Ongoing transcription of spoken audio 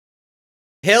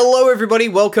Hello everybody,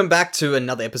 welcome back to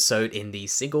another episode in the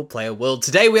single player world.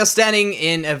 Today we are standing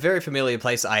in a very familiar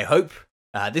place, I hope.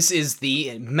 This is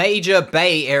the major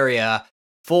bay area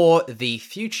for the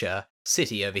future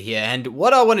city over here. And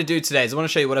what I want to do today is I want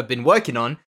to show you what I've been working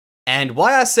on and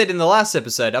why I said in the last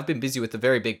episode I've been busy with a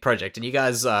very big project and you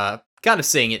guys are kind of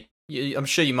seeing it. I'm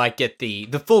sure you might get the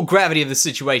full gravity of the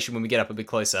situation when we get up a bit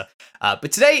closer.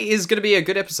 But today is going to be a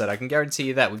good episode, I can guarantee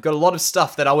you that. We've got a lot of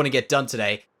stuff that I want to get done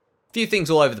today. Few things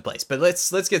all over the place, but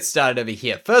let's get started over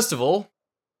here. First of all,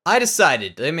 I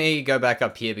decided, let me go back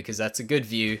up here because that's a good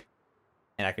view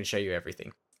and I can show you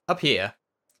everything. Up here,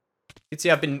 you can see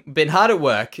I've been hard at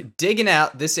work digging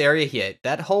out this area here.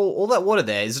 That whole, all that water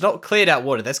there is not cleared out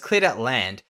water, that's cleared out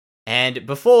land. And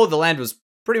before the land was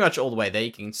pretty much all the way there,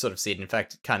 you can sort of see it, in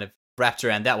fact, it kind of wrapped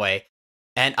around that way.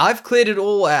 And I've cleared it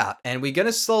all out and we're going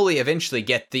to slowly eventually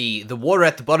get the water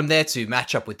at the bottom there to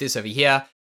match up with this over here.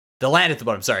 The land at the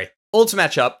bottom, sorry. All to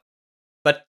match up,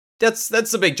 but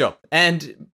that's a big job.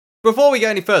 And before we go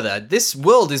any further, this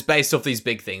world is based off these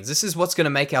big things. This is what's going to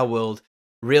make our world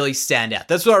really stand out.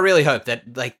 That's what I really hope,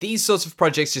 that like these sorts of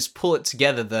projects just pull it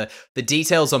together. The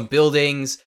details on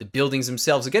buildings, the buildings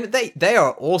themselves are they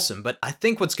are awesome, but I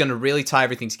think what's going to really tie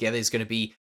everything together is going to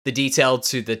be the detail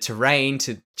to the terrain,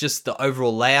 to just the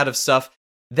overall layout of stuff.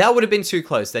 That would have been too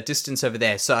close, that distance over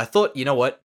there. So I thought, you know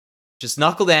what? Just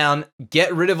knuckle down,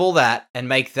 get rid of all that, and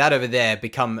make that over there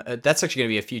become... that's actually going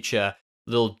to be a future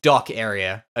little dock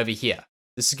area over here.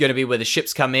 This is going to be where the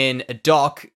ships come in, a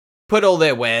dock, put all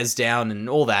their wares down and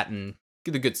all that, and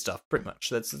the good stuff, pretty much.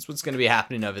 That's what's going to be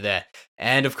happening over there.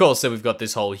 And of course, then we've got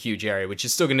this whole huge area, which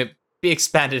is still going to be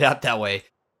expanded out that way.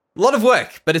 A lot of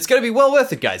work, but it's going to be well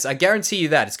worth it, guys. I guarantee you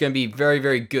that. It's going to be very,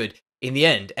 very good in the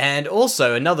end. And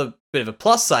also, another bit of a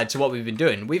plus side to what we've been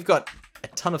doing. We've got a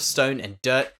ton of stone and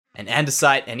dirt, and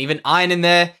andesite, and even iron in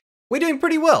there. We're doing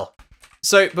pretty well.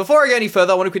 So before I go any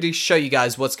further, I want to quickly show you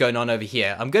guys what's going on over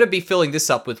here. I'm going to be filling this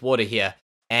up with water here.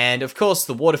 And of course,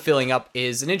 the water filling up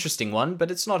is an interesting one,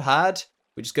 but it's not hard.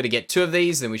 We just got to get 2 of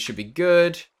these, then we should be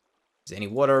good. Is there any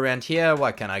water around here?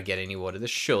 Why can't I get any water?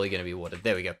 There's surely going to be water.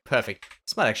 There we go. Perfect.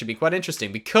 This might actually be quite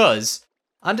interesting because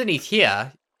underneath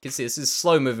here, you can see this is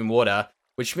slow moving water,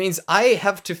 which means I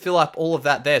have to fill up all of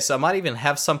that there. So I might even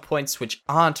have some points which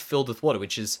aren't filled with water,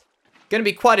 which is going to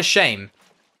be quite a shame.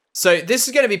 So this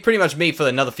is going to be pretty much me for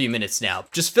another few minutes now.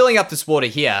 Just filling up this water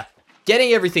here,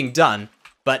 getting everything done.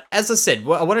 But as I said,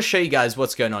 I want to show you guys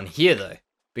what's going on here though.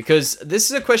 Because this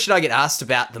is a question I get asked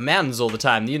about the mountains all the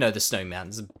time. You know the snow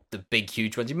mountains, the big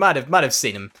huge ones. You might have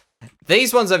seen them.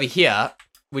 These ones over here,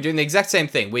 we're doing the exact same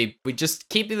thing. We just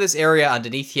keep this area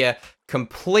underneath here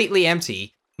completely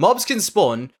empty. Mobs can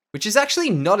spawn, which is actually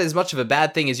not as much of a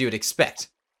bad thing as you would expect.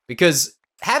 Because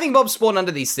having mobs spawn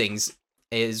under these things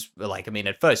is, like, I mean,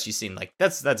 at first you seem like,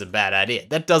 that's a bad idea.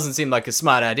 That doesn't seem like a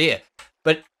smart idea.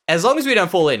 But as long as we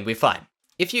don't fall in, we're fine.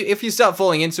 If you start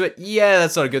falling into it, yeah,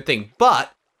 that's not a good thing.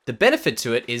 But the benefit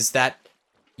to it is that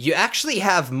you actually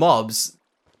have mobs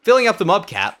filling up the mob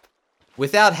cap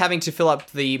without having to fill up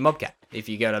the mob cap, if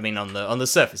you get what I mean, on the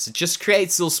surface. It just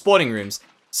creates little spawning rooms.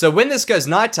 So when this goes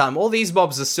nighttime, all these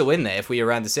mobs are still in there if we're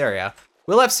around this area.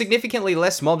 We'll have significantly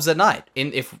less mobs at night,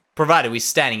 provided we're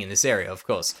standing in this area, of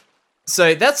course.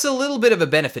 So that's a little bit of a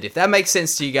benefit. If that makes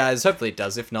sense to you guys, hopefully it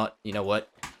does. If not, you know what?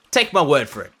 Take my word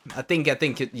for it. I think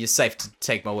you're safe to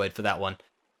take my word for that one.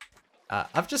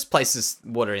 I've just placed this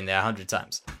water in there 100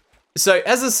 times. So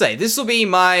as I say, this will be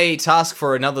my task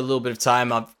for another little bit of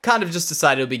time. I've kind of just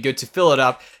decided it'll be good to fill it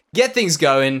up, get things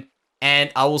going,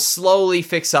 and I will slowly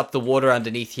fix up the water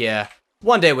underneath here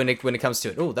one day when it comes to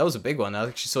it. Oh, that was a big one. I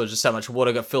actually saw just how much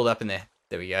water got filled up in there.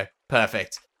 There we go.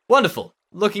 Perfect. Wonderful.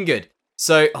 Looking good.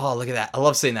 So, oh, look at that. I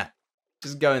love seeing that.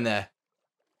 Just going there.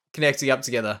 Connecting up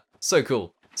together. So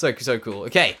cool. So cool.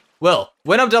 Okay. Well,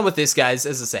 when I'm done with this, guys,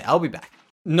 as I say, I'll be back.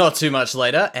 Not too much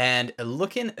later, and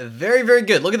looking very, very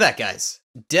good. Look at that, guys.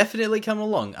 Definitely coming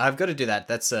along. I've got to do that.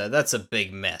 That's a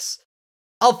big mess.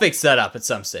 I'll fix that up at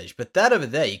some stage, but that over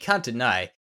there, you can't deny,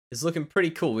 is looking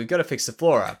pretty cool. We've got to fix the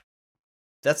floor up.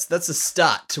 That's a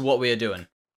start to what we are doing.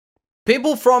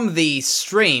 People from the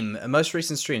stream, most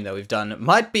recent stream that we've done,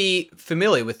 might be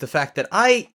familiar with the fact that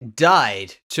I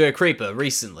died to a creeper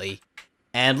recently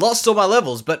and lost all my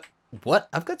levels, but what?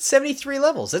 I've got 73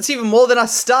 levels. That's even more than I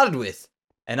started with.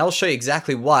 And I'll show you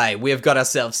exactly why we have got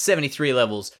ourselves 73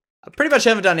 levels. I pretty much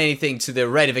haven't done anything to the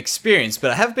rate of experience,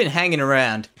 but I have been hanging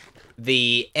around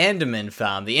the Enderman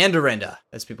farm, the Ender Render,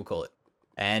 as people call it.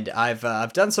 And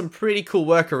I've done some pretty cool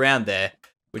work around there,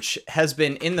 which has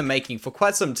been in the making for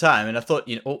quite some time. And I thought,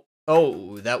 you know,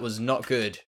 oh, that was not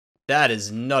good. That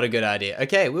is not a good idea.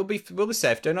 Okay, we'll be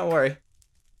safe. Don't worry.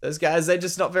 Those guys, they're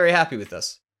just not very happy with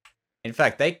us. In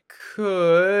fact, they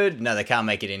could... No, they can't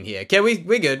make it in here. Okay,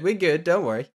 we're good, don't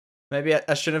worry. Maybe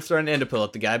I shouldn't have thrown an ender pearl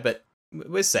at the guy, but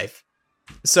we're safe.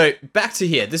 So, back to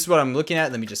here. This is what I'm looking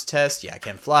at. Let me just test. Yeah, I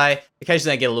can fly.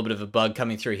 Occasionally I get a little bit of a bug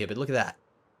coming through here, but look at that.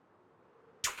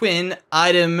 Twin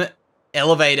item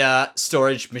elevator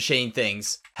storage machine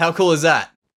things. How cool is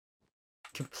that?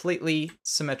 Completely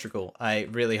symmetrical. I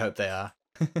really hope they are.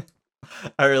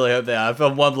 I really hope they are. If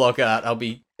I'm one block out, I'll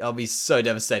be so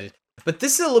devastated. But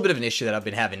this is a little bit of an issue that I've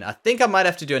been having. I think I might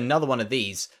have to do another one of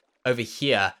these over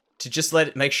here to just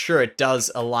make sure it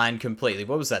does align completely.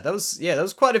 What was that? That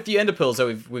was quite a few ender pearls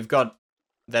that we've got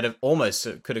that have almost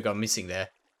could have gone missing there.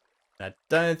 And I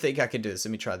don't think I can do this.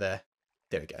 Let me try there.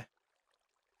 There we go.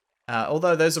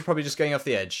 Although those are probably just going off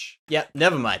the edge. Yeah,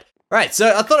 never mind. Alright,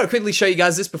 so I thought I'd quickly show you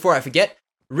guys this before I forget.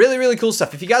 Really, really cool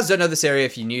stuff. If you guys don't know this area,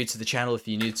 if you're new to the channel, if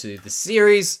you're new to the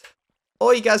series,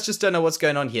 or you guys just don't know what's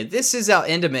going on here, this is our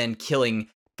Enderman killing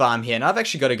farm here. And I've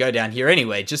actually got to go down here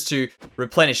anyway, just to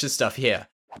replenish this stuff here.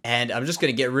 And I'm just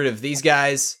going to get rid of these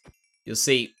guys. You'll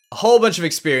see a whole bunch of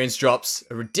experience drops,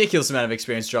 a ridiculous amount of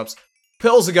experience drops.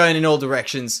 Pearls are going in all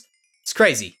directions. It's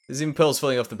crazy. There's even pearls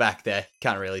falling off the back there.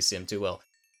 Can't really see them too well.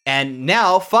 And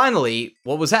now, finally,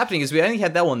 what was happening is we only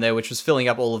had that one there, which was filling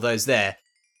up all of those there.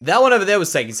 That one over there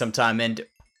was taking some time, and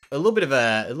a little bit of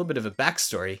a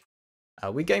backstory.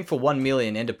 We're going for 1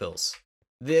 million ender pearls.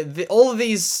 All of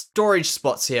these storage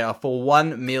spots here are for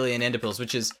 1 million ender pearls,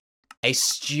 which is a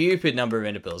stupid number of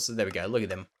ender pearls. So there we go. Look at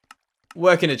them.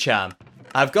 Working a charm.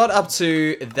 I've got up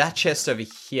to that chest over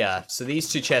here. So these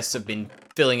two chests have been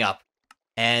filling up.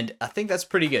 And I think that's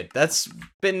pretty good. That's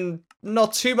been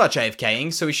not too much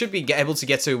AFKing, so we should be able to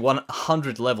get to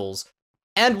 100 levels.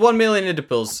 And 1 million ender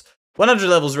pearls. 100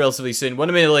 levels relatively soon.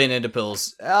 1 million ender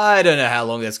pearls. I don't know how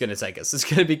long that's going to take us. It's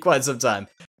going to be quite some time.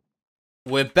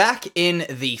 We're back in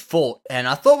the fort, and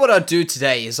I thought what I'd do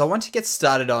today is I want to get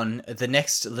started on the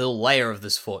next little layer of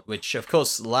this fort, which, of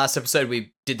course, last episode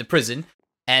we did the prison.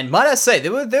 And might I say,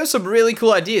 there were some really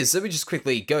cool ideas. Let me just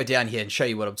quickly go down here and show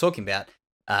you what I'm talking about.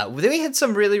 We had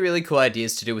some really, really cool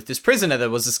ideas to do with this prisoner that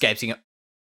was escaping.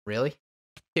 Really?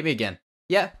 Hit me again.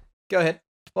 Yeah, go ahead.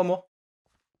 One more.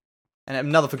 And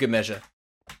another for good measure.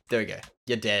 There we go.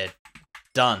 You're dead.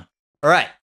 Done. Alright.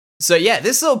 So yeah,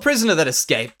 this little prisoner that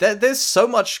escaped, there's so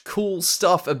much cool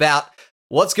stuff about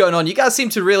what's going on. You guys seem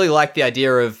to really like the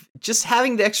idea of just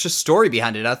having the extra story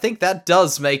behind it. I think that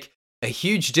does make a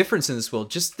huge difference in this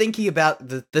world. Just thinking about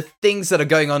the things that are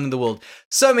going on in the world.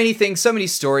 So many things, so many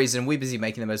stories, and we're busy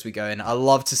making them as we go. And I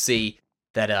love to see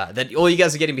that all you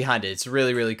guys are getting behind it. It's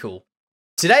really, really cool.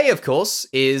 Today, of course,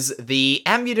 is the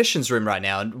ammunitions room right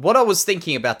now. And what I was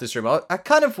thinking about this room, I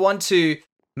kind of want to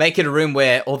make it a room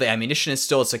where all the ammunition is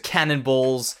stored. So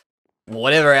cannonballs,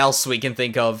 whatever else we can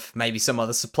think of. Maybe some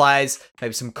other supplies,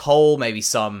 maybe some coal, maybe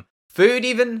some food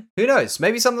even. Who knows?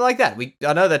 Maybe something like that.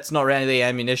 I know that's not really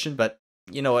ammunition, but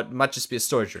you know what? It might just be a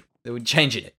storage room. They would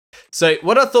change it. So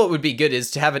what I thought would be good is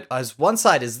to have it as one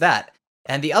side as that,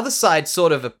 and the other side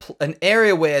sort of an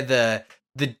area where the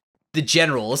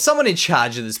general or someone in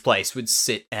charge of this place would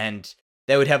sit and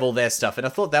they would have all their stuff. And I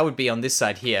thought that would be on this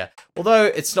side here. Although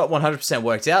it's not 100%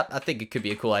 worked out, I think it could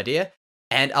be a cool idea.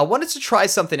 And I wanted to try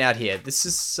something out here. This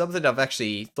is something I've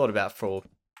actually thought about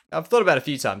a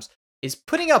few times. Is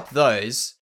putting up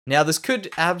those. Now this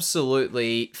could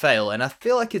absolutely fail, and I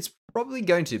feel like it's probably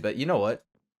going to, but you know what?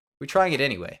 We're trying it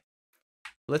anyway.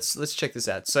 Let's check this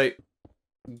out. So,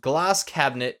 glass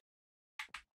cabinet,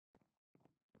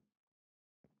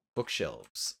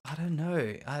 bookshelves. I don't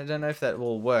know. I don't know if that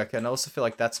will work, and I also feel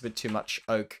like that's a bit too much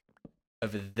oak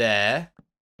over there.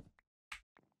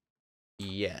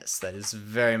 Yes, that is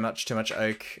very much too much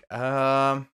oak. What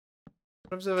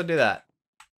happens if I do that?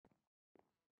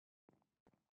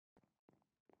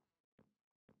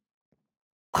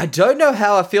 I don't know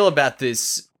how I feel about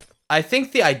this. I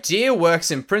think the idea works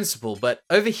in principle, but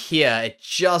over here, it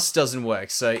just doesn't work.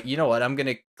 So, you know what? I'm going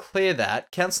to clear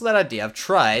that, cancel that idea. I've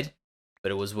tried,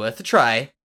 but it was worth a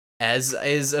try, as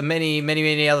is many, many,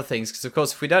 many other things. Because, of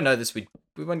course, if we don't know this, we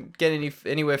won't get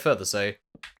anywhere further. So,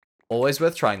 always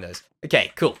worth trying those.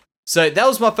 Okay, cool. So, that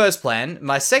was my first plan.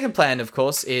 My second plan, of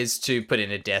course, is to put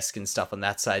in a desk and stuff on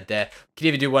that side there. We could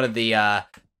even do one of the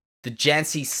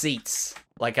Jansey seats.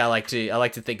 Like I like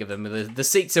to think of them, the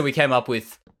seats that we came up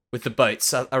with the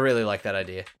boats. I really like that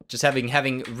idea. Just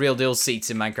having real deal seats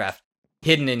in Minecraft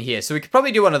hidden in here. So we could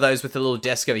probably do one of those with a little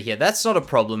desk over here. That's not a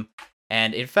problem.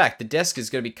 And in fact, the desk is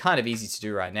going to be kind of easy to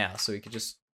do right now. So we could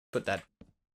just put that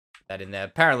in there.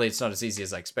 Apparently, it's not as easy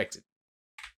as I expected.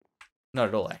 Not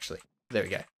at all, actually. There we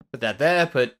go. Put that there.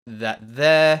 Put that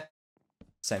there.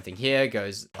 Same thing here.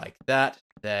 Goes like that.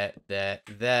 there,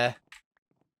 there.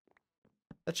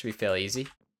 That should be fairly easy.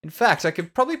 In fact, I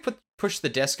could probably push the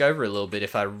desk over a little bit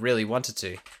if I really wanted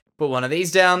to. Put one of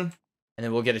these down, and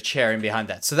then we'll get a chair in behind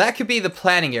that. So that could be the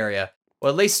planning area, or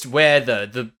at least where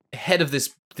the head of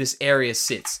this area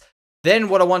sits. Then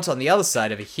what I want on the other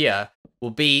side over here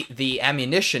will be the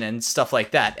ammunition and stuff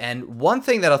like that. And one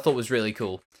thing that I thought was really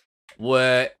cool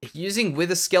were using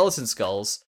wither skeleton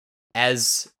skulls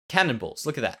as cannonballs.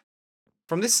 Look at that.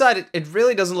 From this side, it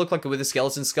really doesn't look like a wither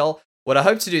skeleton skull. What I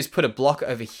hope to do is put a block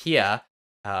over here,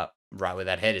 right where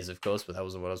that head is, of course, but that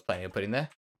wasn't what I was planning on putting there.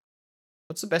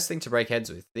 What's the best thing to break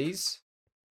heads with? These?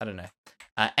 I don't know.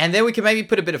 And then we can maybe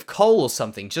put a bit of coal or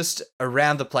something just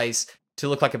around the place to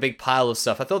look like a big pile of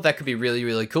stuff. I thought that could be really,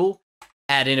 really cool.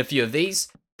 Add in a few of these.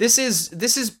 This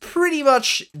is pretty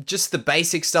much just the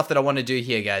basic stuff that I want to do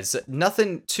here, guys.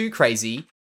 Nothing too crazy.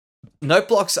 Note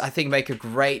blocks, I think, make a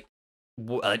great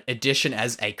addition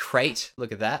as a crate.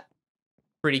 Look at that.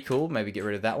 Pretty cool. Maybe get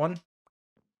rid of that one.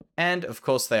 And, of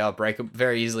course, they are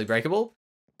very easily breakable.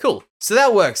 Cool. So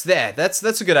that works there. That's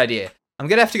a good idea. I'm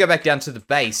going to have to go back down to the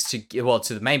base, to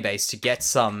the main base, to get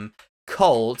some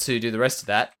coal to do the rest of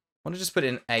that. I want to just put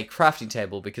in a crafting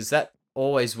table because that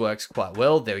always works quite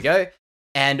well. There we go.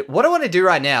 And what I want to do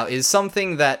right now is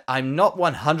something that I'm not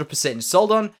 100%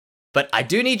 sold on, but I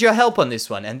do need your help on this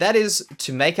one, and that is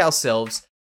to make ourselves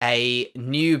a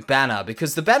new banner,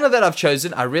 because the banner that I've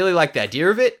chosen, I really like the idea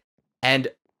of it, and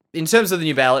in terms of the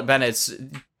new banner, it's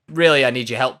really, I need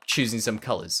your help choosing some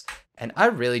colors, and I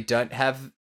really don't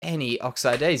have any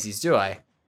oxide daisies, do I?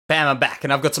 Bam, I'm back,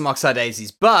 and I've got some oxide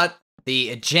daisies, but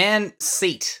the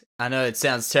Jansey, I know it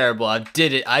sounds terrible,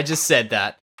 I just said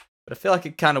that, but I feel like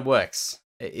it kind of works.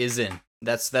 It is in.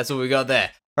 That's what we got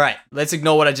there. Alright, let's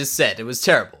ignore what I just said. It was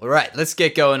terrible. Alright, let's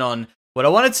get going on what I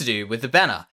wanted to do with the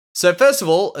banner. So first of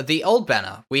all, the old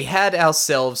banner. We had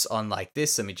ourselves on like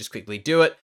this. Let me just quickly do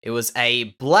it. It was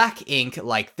a black ink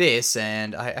like this,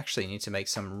 and I actually need to make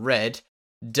some red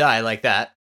dye like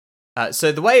that.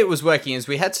 So the way it was working is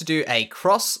we had to do a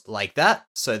cross like that.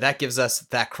 So that gives us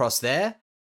that cross there.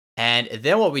 And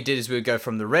then what we did is we would go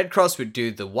from the red cross, we'd do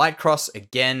the white cross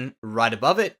again right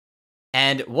above it.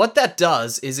 And what that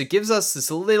does is it gives us this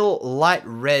little light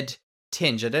red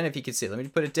tinge. I don't know if you can see it. Let me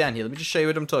put it down here. Let me just show you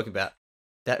what I'm talking about.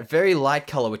 That very light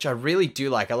color, which I really do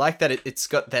like. I like that it's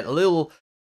got that little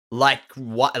light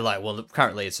white, well,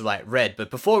 currently it's light red, but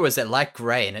before it was that light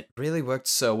gray, and it really worked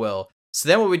so well. So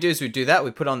then what we do is we do that.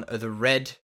 We put on the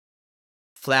red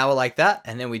flower like that,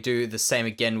 and then we do the same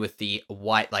again with the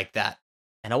white like that.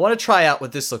 And I want to try out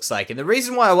what this looks like. And the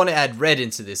reason why I want to add red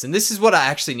into this, and this is what I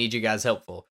actually need you guys' help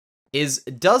for, is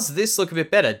does this look a bit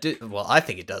better? Well, I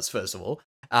think it does, first of all.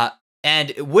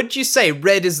 And would you say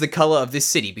red is the color of this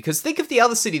city? Because think of the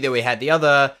other city that we had, the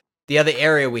other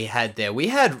area we had there. We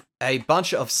had a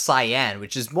bunch of cyan,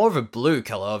 which is more of a blue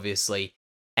color, obviously.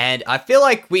 And I feel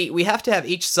like we have to have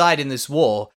each side in this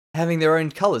war having their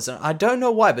own colors. And I don't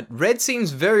know why, but red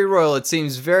seems very royal. It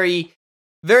seems very,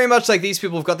 very much like these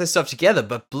people have got their stuff together,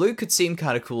 but blue could seem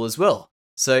kind of cool as well.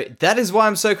 So that is why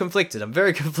I'm so conflicted. I'm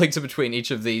very conflicted between each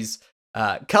of these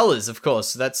colors, of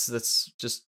course. That's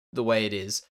just the way it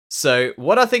is. So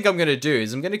what I think I'm going to do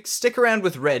is I'm going to stick around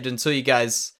with red until you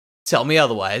guys tell me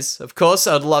otherwise. Of course,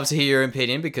 I'd love to hear your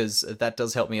opinion because that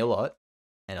does help me a lot.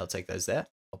 And I'll take those there.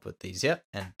 I'll put these here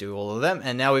and do all of them.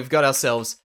 And now we've got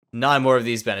ourselves 9 more of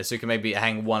these banners. So we can maybe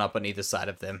hang one up on either side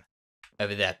of them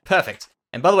over there. Perfect.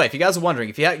 And by the way, if you guys are wondering,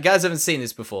 if you guys haven't seen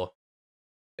this before,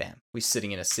 bam, we're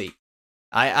sitting in a seat.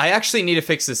 I actually need to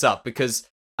fix this up because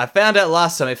I found out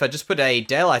last time if I just put a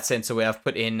daylight sensor where I've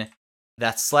put in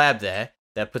that slab there,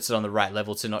 that puts it on the right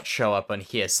level to not show up on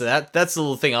here. So that's the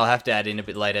little thing I'll have to add in a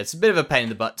bit later. It's a bit of a pain in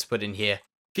the butt to put in here.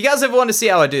 If you guys ever want to see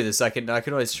how I do this, I can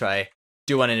always try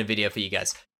do one in a video for you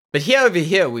guys. But here over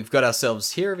here, we've got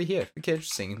ourselves here over here. Okay,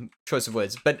 interesting choice of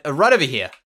words. But right over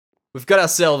here, we've got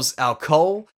ourselves our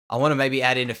coal. I want to maybe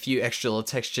add in a few extra little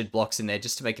textured blocks in there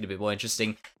just to make it a bit more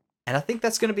interesting. And I think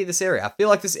that's going to be this area. I feel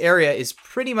like this area is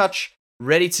pretty much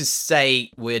ready to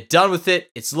say we're done with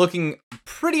it. It's looking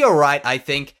pretty alright, I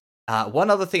think. One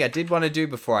other thing I did want to do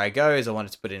before I go is I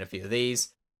wanted to put in a few of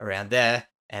these around there.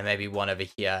 And maybe one over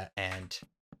here and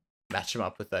match them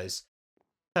up with those.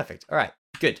 Perfect. Alright,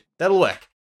 good. That'll work.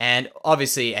 And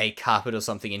obviously a carpet or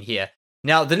something in here.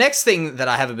 Now, the next thing that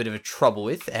I have a bit of a trouble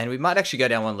with, and we might actually go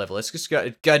down one level. Let's just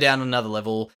go down another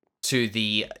level to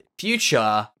the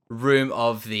future room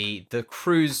of the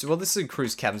cruise. Well, this is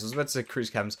cruise cabins. I was about to say cruise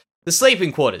cabins. The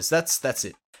sleeping quarters. That's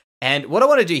it. And what I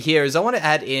want to do here is I want to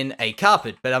add in a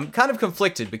carpet, but I'm kind of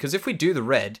conflicted because if we do the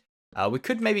red, we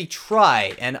could maybe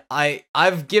try. And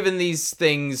I've given these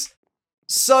things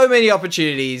so many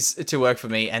opportunities to work for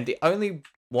me, and the only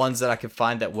ones that I can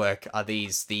find that work are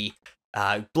these, the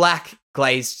black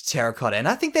glazed terracotta, and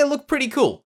I think they look pretty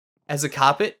cool. As a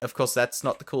carpet, of course, that's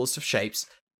not the coolest of shapes,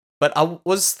 but I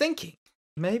was thinking,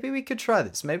 maybe we could try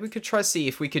this. Maybe we could try see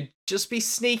if we could just be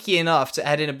sneaky enough to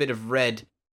add in a bit of red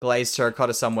glazed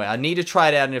terracotta somewhere. I need to try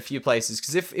it out in a few places,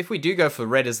 because if we do go for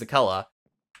red as the color,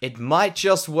 it might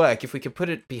just work if we could put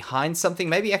it behind something.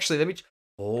 Maybe actually, let me...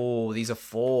 Oh, these are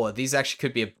 4. These actually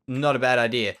could be not a bad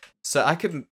idea. So I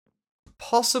could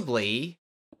possibly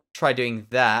try doing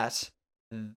that.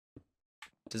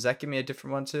 Does that give me a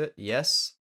different one to it?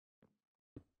 Yes.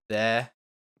 There.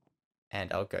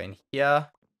 And I'll go in here.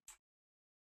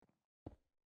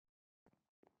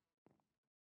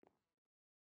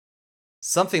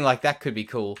 Something like that could be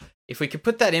cool. If we could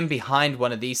put that in behind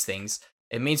one of these things,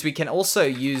 it means we can also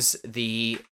use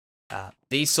the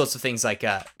these sorts of things like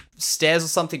stairs or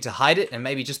something to hide it, and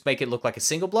maybe just make it look like a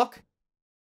single block.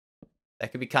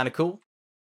 That could be kind of cool.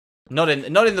 Not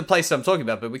in the place that I'm talking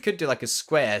about, but we could do like a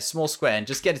square, small square, and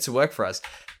just get it to work for us.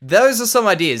 Those are some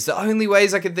ideas. The only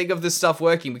ways I can think of this stuff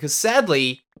working, because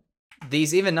sadly,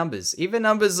 these even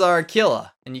numbers are a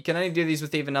killer, and you can only do these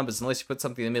with even numbers unless you put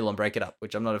something in the middle and break it up,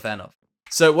 which I'm not a fan of.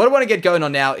 So what I want to get going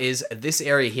on now is this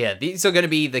area here. These are going to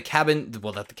be the cabin,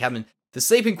 well, not the cabin, the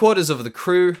sleeping quarters of the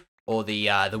crew, or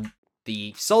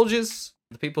the soldiers,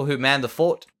 the people who man the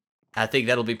fort. I think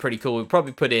that'll be pretty cool. We'll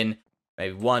probably put in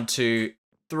maybe 1, 2,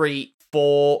 3,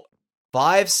 4,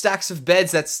 5 stacks of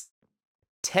beds. That's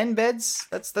 10 beds.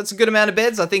 That's a good amount of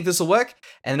beds. I think this will work.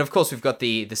 And then, of course, we've got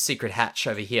the secret hatch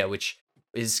over here, which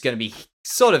is going to be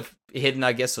sort of hidden,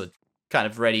 I guess, or kind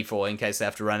of ready for in case they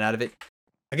have to run out of it.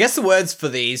 I guess the words for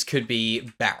these could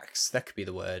be barracks. That could be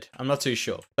the word. I'm not too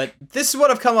sure. But this is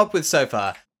what I've come up with so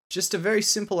far. Just a very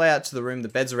simple layout to the room. The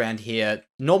beds around here.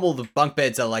 Normal, the bunk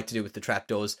beds I like to do with the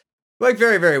trapdoors. Work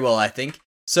very, very well, I think.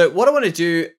 So what I want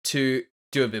to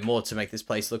do a bit more to make this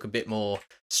place look a bit more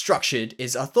structured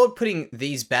is I thought putting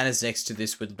these banners next to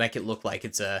this would make it look like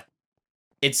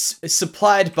it's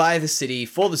supplied by the city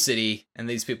for the city, and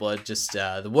these people are just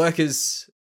the workers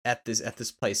at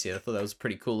this place here. I thought that was a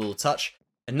pretty cool little touch.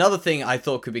 Another thing I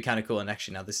thought could be kind of cool, and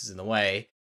actually now this is in the way,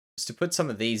 is to put some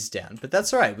of these down. But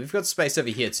that's alright, we've got space over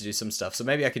here to do some stuff. So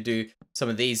maybe I could do some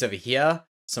of these over here,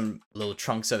 some little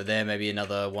trunks over there, maybe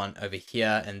another one over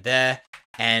here and there.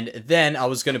 And then I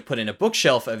was going to put in a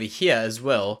bookshelf over here as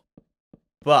well.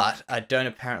 But I don't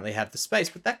apparently have the space,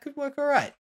 but that could work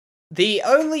alright. The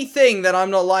only thing that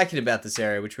I'm not liking about this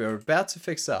area, which we're about to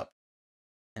fix up,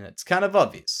 and it's kind of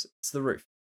obvious, it's the roof.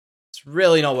 It's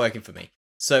really not working for me.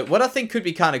 So what I think could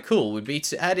be kind of cool would be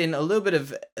to add in a little bit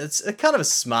of, it's a kind of a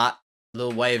smart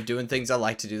little way of doing things. I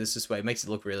like to do this way. It makes it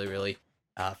look really, really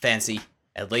fancy,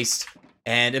 at least.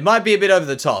 And it might be a bit over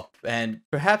the top, and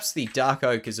perhaps the dark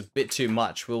oak is a bit too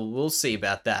much. We'll see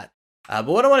about that. But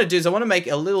what I want to do is I want to make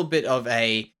a little bit of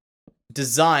a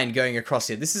design going across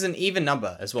here. This is an even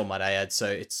number as well, might I add. So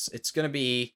it's going to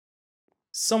be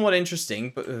somewhat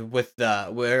interesting, but with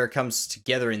where it comes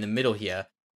together in the middle here.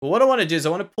 But what I want to do is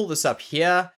I want to pull this up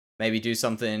here, maybe do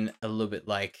something a little bit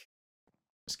like,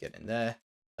 let's get in there,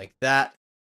 like that.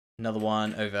 Another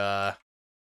one over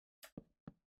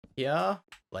here,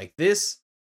 like this.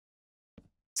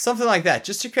 Something like that,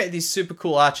 just to create these super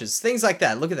cool arches. Things like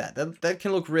that, look at that. That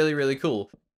can look really, really cool.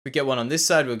 If we get one on this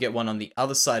side, we'll get one on the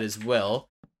other side as well.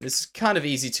 This is kind of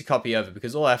easy to copy over,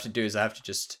 because all I have to do is I have to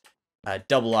just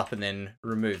double up and then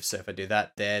remove. So if I do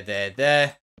that,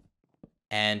 there,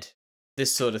 and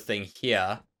this sort of thing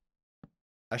here,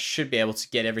 I should be able to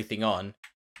get everything on.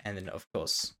 And then, of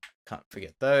course, can't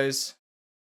forget those.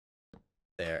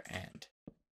 There and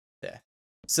there.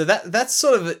 So that's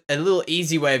sort of a little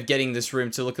easy way of getting this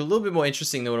room to look a little bit more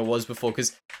interesting than what it was before.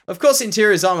 Because, of course,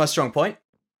 interiors are my strong point.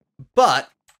 But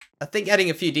I think adding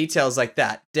a few details like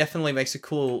that definitely makes a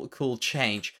cool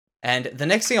change. And the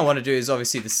next thing I want to do is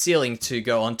obviously the ceiling to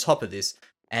go on top of this.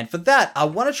 And for that, I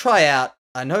want to try out,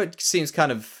 I know it seems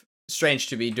kind of strange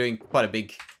to be doing quite a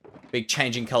big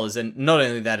change in colors, and not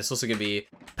only that, it's also going to be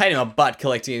pain in my butt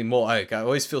collecting more oak. I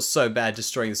always feel so bad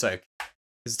destroying this oak,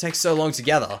 because it takes so long to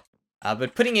gather.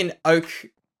 But putting in oak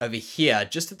over here,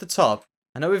 just at the top,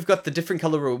 I know we've got the different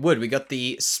color of wood. We got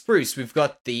the spruce, we've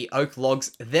got the oak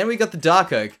logs, then we got the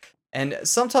dark oak. And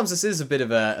sometimes this is a bit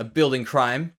of a building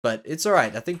crime, but it's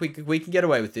alright. I think we can get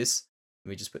away with this. Let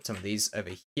me just put some of these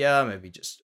over here, maybe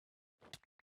just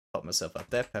pop myself up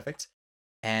there, perfect.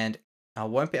 And I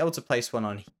won't be able to place one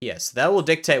on here, so that will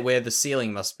dictate where the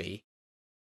ceiling must be.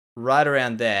 Right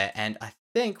around there, and I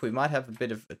think we might have a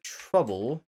bit of a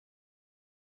trouble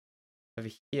over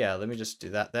here. Let me just do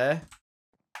that there.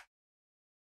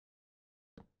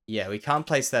 Yeah, we can't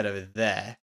place that over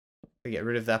there. We get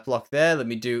rid of that block there. Let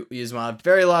me use my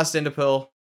very last ender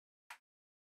pearl.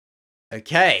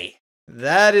 Okay,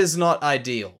 that is not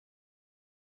ideal.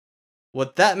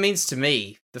 What that means to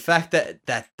me, the fact that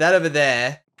over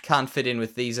there can't fit in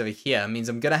with these over here, means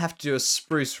I'm going to have to do a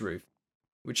spruce roof,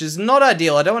 which is not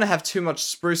ideal. I don't want to have too much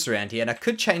spruce around here, and I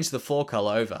could change the floor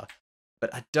color over,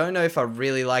 but I don't know if I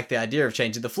really like the idea of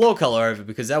changing the floor color over,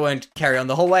 because that won't carry on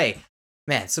the whole way.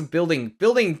 Man, some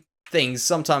building things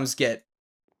sometimes get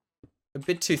a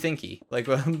bit too thinky. Like,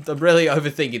 I'm really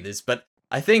overthinking this, but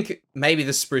I think maybe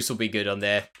the spruce will be good on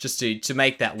there, just to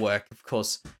make that work. Of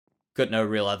course, got no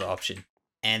real other option.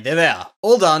 And there they are.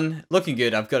 All done. Looking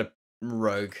good. I've got a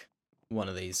rogue one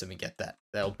of these. Let me get that.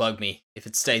 That'll bug me if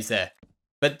it stays there.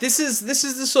 But this is the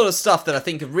sort of stuff that I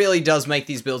think really does make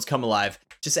these builds come alive.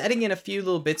 Just adding in a few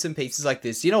little bits and pieces like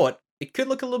this. You know what? It could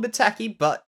look a little bit tacky,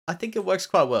 but I think it works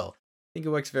quite well. I think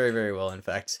it works very, very well, in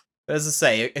fact. But as I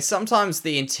say, sometimes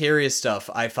the interior stuff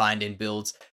I find in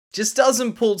builds just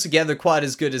doesn't pull together quite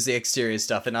as good as the exterior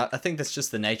stuff, and I think that's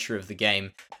just the nature of the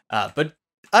game. But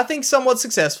I think somewhat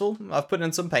successful. I've put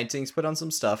in some paintings, put on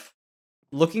some stuff.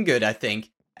 Looking good, I think.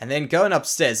 And then going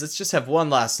upstairs, let's just have one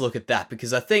last look at that,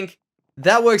 because I think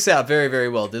that works out very, very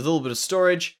well. There's a little bit of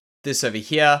storage. This over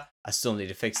here, I still need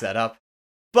to fix that up.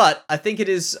 But I think it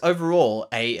is overall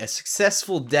a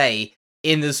successful day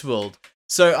in this world.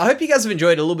 So I hope you guys have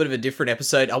enjoyed a little bit of a different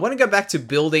episode. I want to go back to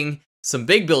building some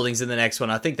big buildings in the next one.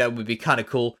 I think that would be kind of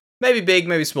cool. Maybe big,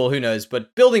 maybe small, who knows.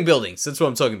 But building buildings, that's what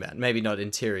I'm talking about. Maybe not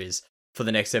interiors for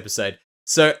the next episode.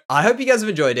 So I hope you guys have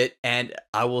enjoyed it, and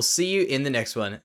I will see you in the next one.